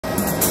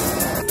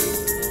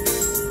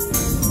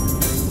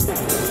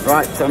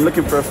Right, so I'm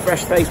looking for a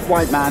fresh-faced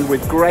white man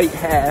with great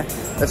hair,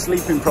 a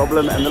sleeping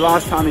problem, and the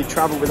last time he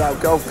travelled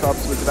without golf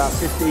clubs was about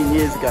 15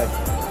 years ago.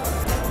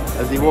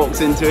 As he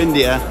walks into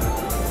India.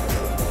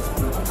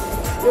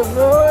 Good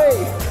boy!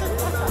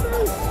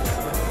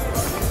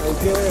 So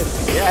good.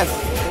 Yes.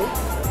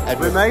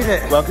 Edward, we made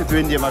it. Welcome to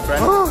India, my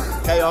friend.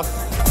 Oh.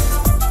 Chaos.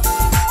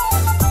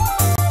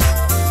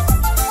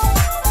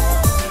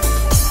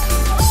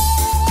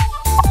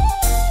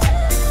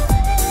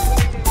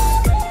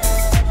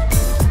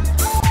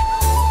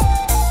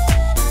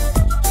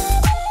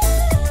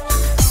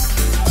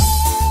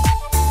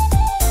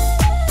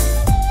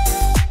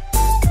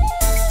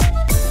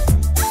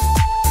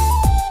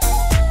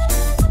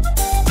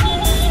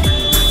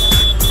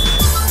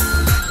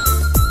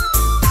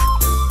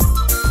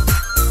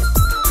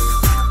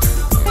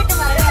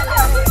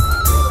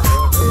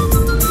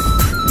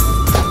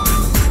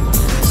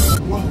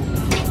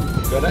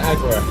 Go to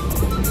Agra,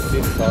 see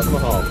the Taj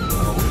Mahal.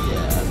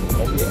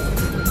 Oh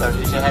yeah. Don't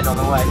lose your head on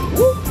the way.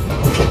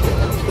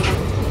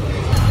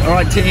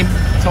 Alright team,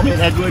 Tommy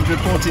and Edward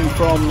reporting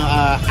from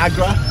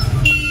Agra.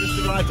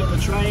 Just arrived on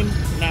the train.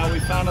 Now we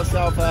found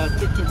ourselves a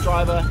tuk-tuk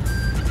driver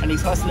and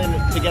he's hustling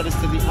to get us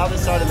to the other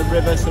side of the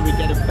river so we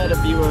get a better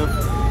view of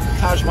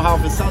Taj Mahal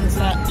for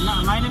sunset.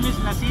 My name is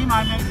Naseem,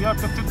 I'm your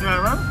tuk-tuk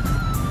driver.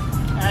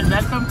 And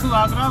welcome to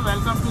Agra,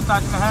 welcome to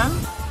Taj Mahal.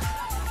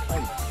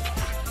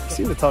 You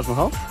seen the Taj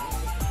Mahal?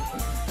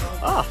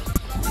 Ah.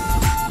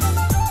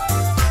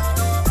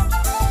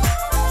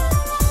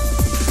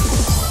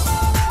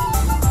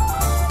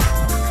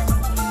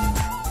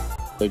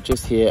 So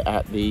just here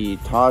at the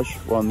Taj,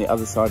 we're on the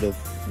other side of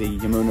the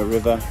Yamuna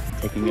River,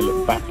 taking a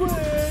look back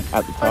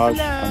at the Taj,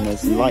 and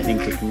there's lightning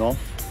kicking off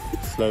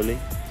slowly.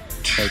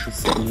 So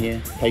just sitting here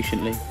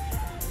patiently,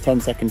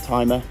 10-second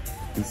timer,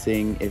 and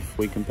seeing if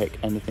we can pick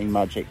anything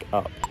magic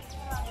up.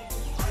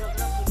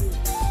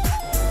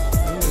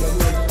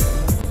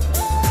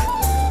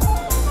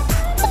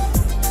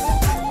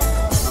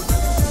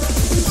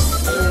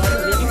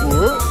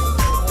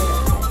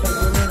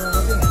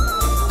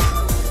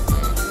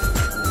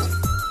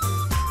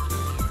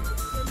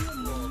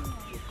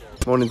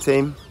 Morning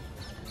team,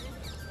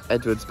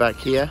 Edward's back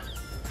here,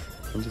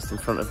 and just in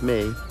front of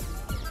me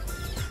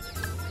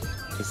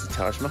is the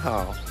Taj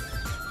Mahal.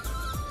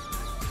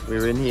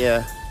 We're in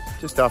here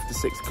just after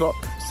 6 o'clock,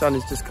 sun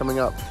is just coming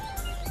up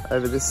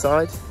over this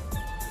side,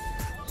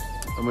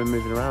 and we're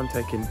moving around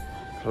taking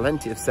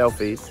plenty of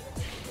selfies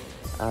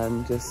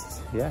and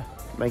just, yeah,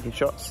 making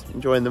shots,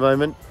 enjoying the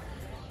moment,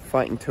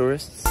 fighting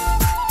tourists.